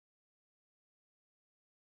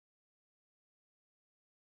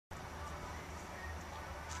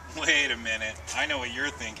Wait a minute, I know what you're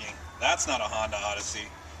thinking. That's not a Honda Odyssey.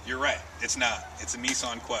 You're right, it's not. It's a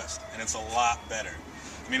Nissan Quest, and it's a lot better.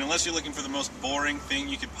 I mean, unless you're looking for the most boring thing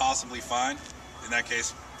you could possibly find, in that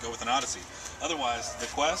case, go with an Odyssey. Otherwise, the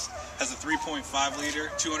Quest has a 3.5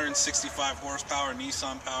 liter, 265 horsepower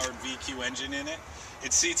Nissan powered VQ engine in it.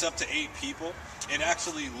 It seats up to 8 people. It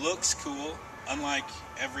actually looks cool, unlike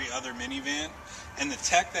every other minivan. And the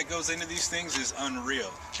tech that goes into these things is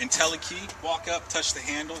unreal. IntelliKey, walk up, touch the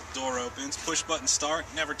handle, door opens, push button start,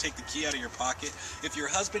 never take the key out of your pocket. If your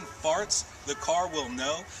husband farts, the car will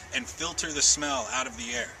know and filter the smell out of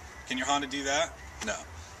the air. Can your Honda do that? No.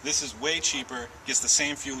 This is way cheaper, gets the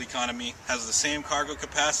same fuel economy, has the same cargo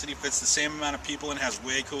capacity, fits the same amount of people, and has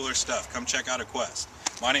way cooler stuff. Come check out a Quest.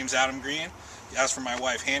 My name's Adam Green. As for my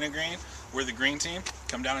wife, Hannah Green, we're the Green Team.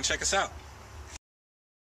 Come down and check us out.